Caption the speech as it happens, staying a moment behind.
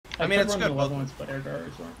I mean, it's good. Malevolence, but air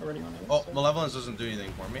guards weren't already on it. Oh, so. Malevolence doesn't do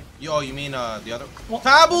anything for me. Oh, you mean the other? Well,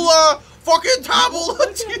 Tabula! Fucking Tabula!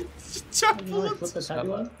 You want to flip the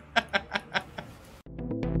tabula?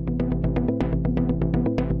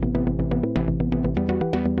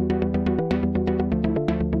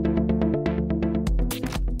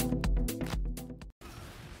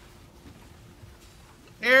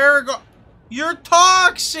 You're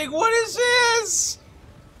toxic! What is this?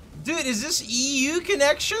 Dude, is this EU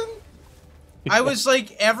connection? I was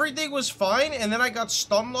like, everything was fine, and then I got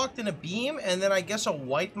stun locked in a beam, and then I guess a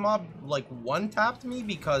white mob, like, one-tapped me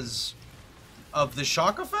because of the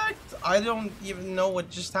shock effect? I don't even know what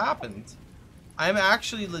just happened. I'm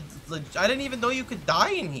actually, I didn't even know you could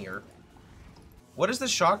die in here. What is the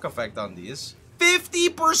shock effect on these?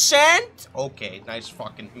 50%? Okay, nice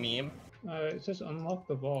fucking meme. It says unlock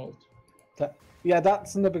the vault. Yeah,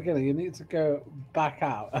 that's in the beginning. You need to go back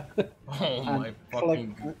out. Oh my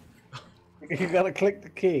fucking... You gotta click the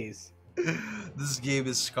keys. This game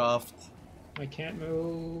is scuffed. I can't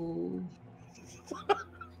move.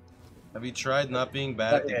 Have you tried not being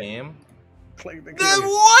bad at the game? Click the keys. Then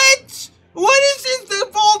what? What is this? The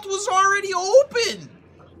vault was already open!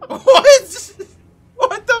 What?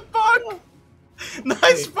 What the fuck?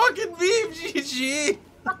 Nice fucking meme, GG!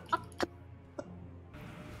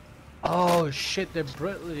 Oh shit, they're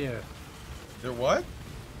brittle here. They're what?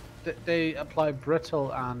 They apply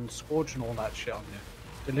brittle and scorch and all that shit on you.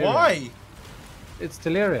 Delirium. Why? It's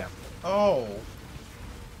delirium. Oh.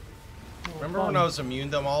 Remember when I was immune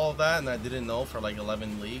to all of that and I didn't know for like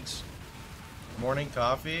 11 leagues? Morning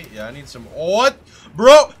coffee? Yeah, I need some. What?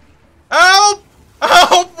 Bro! Help!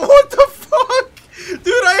 Help! What the fuck?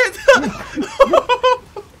 Dude, I had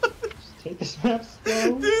Take this map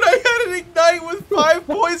slow. Dude, I had an ignite with 5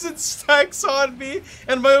 poison stacks on me,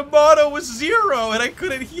 and my mono was 0, and I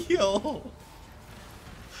couldn't heal.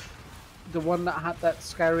 The one that had that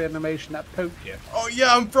scary animation that poked you. Oh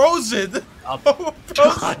yeah, I'm frozen. Oh, I'm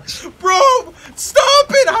frozen. Bro, stop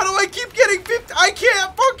it! How do I keep getting 50? I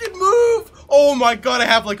can't fucking move. Oh my god, I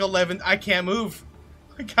have like 11. I can't move.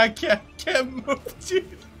 I can't move,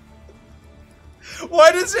 dude.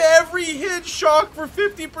 Why does every hit shock for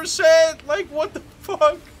 50%? Like, what the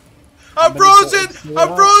fuck? I'm frozen!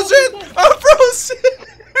 I'm frozen! I'm frozen!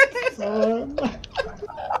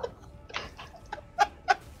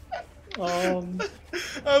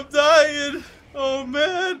 I'm dying! Oh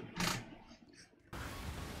man!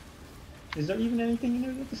 Is there even anything in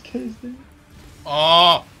there that this kid is doing?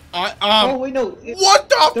 Oh, oh wait, no. What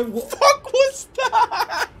the fuck was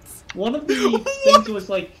that? One of the things was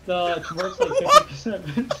like the converts like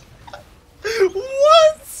 50%.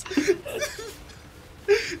 What?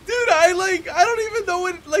 Dude, I don't even know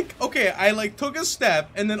what, like, okay, I like took a step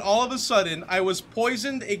and then all of a sudden I was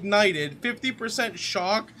poisoned, ignited, 50%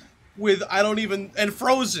 shock with, I don't even, and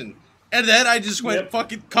frozen. And then I just went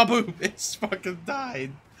fucking kaboom, it's fucking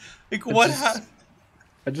died. Like, what happened?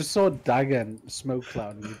 I just saw a dagger and smoke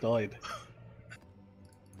cloud and you died.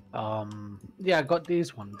 Yeah, I got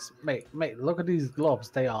these ones. Mate, look at these gloves.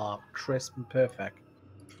 They are crisp and perfect.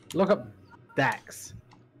 Look up Dex.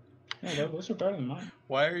 Yeah, those are better than mine.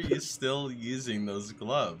 Why are you still using those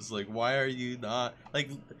gloves? Like, why are you not, like,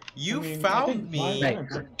 you I mean, found me. Mate,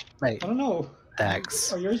 I don't know.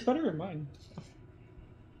 Dex. Are yours better than mine?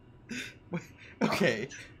 Okay,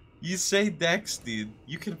 you say Dex, dude.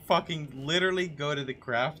 You can fucking literally go to the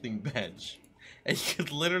crafting bench. And you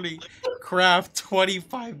could literally craft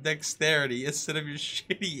 25 dexterity instead of your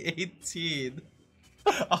shitty 18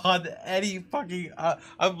 on any fucking...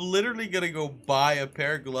 I'm literally gonna go buy a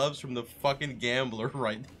pair of gloves from the fucking gambler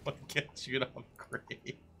right now and get you an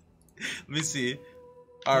upgrade. Let me see.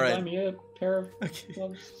 Alright. Buy me a pair of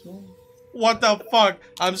gloves as well. What the fuck?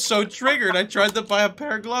 I'm so triggered. I tried to buy a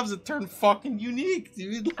pair of gloves that turned fucking unique,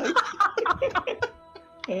 dude. Like...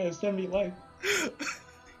 Yeah, 70 life.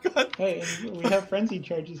 God. Hey, and we have frenzy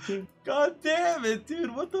charges too. God damn it, dude!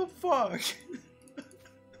 What the fuck?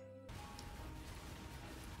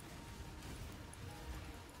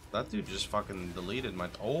 That dude just fucking deleted my.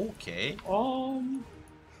 Okay.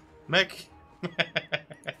 Mick.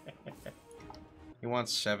 He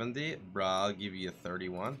wants 70, bruh. I'll give you a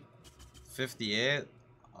 31. 58.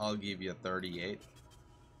 I'll give you a 38.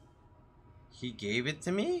 He gave it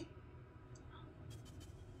to me.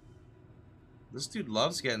 This dude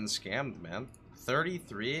loves getting scammed, man.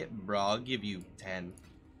 33, bro, I'll give you 10.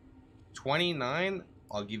 29,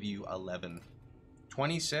 I'll give you 11.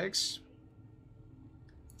 26,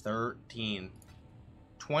 13.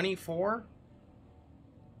 24,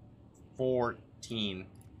 14.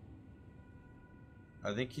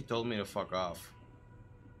 I think he told me to fuck off.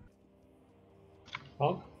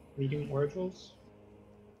 Huh? Medium oracles?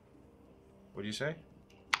 What do you say?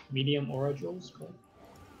 Medium oracles? Cool.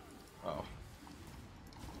 Oh.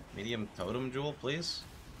 Medium totem jewel, please?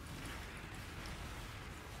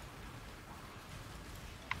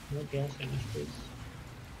 No gas damage, please.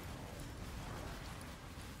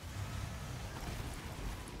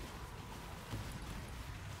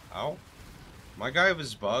 Ow. My guy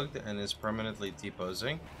was bugged and is permanently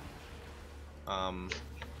T-posing.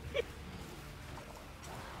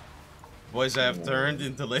 Boys, I have turned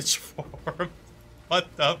into Lich form.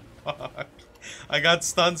 What the fuck? I got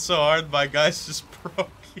stunned so hard, my guys just broke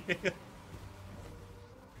it.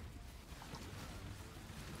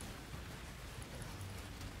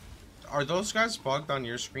 Are those guys bugged on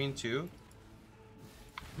your screen too?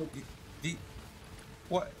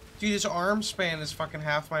 What? Dude, his arm span is fucking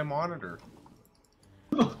half my monitor.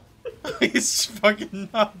 It's fucking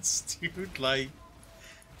nuts, dude. Like,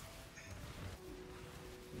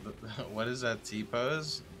 what is that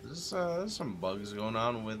T-pose? There's some bugs going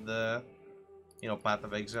on with the, you know, Path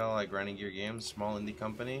of Exile, like Grinding Gear Games, small indie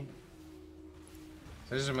company.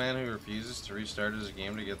 There's a man who refuses to restart his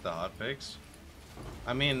game to get the hotfix.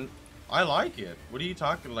 I mean, I like it. What are you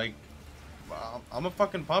talking, like, I'm a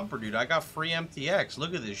fucking pumper, dude. I got free MTX.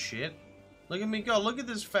 Look at this shit. Look at me go. Look at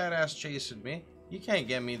this fat ass chasing me. You can't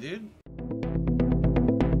get me, dude.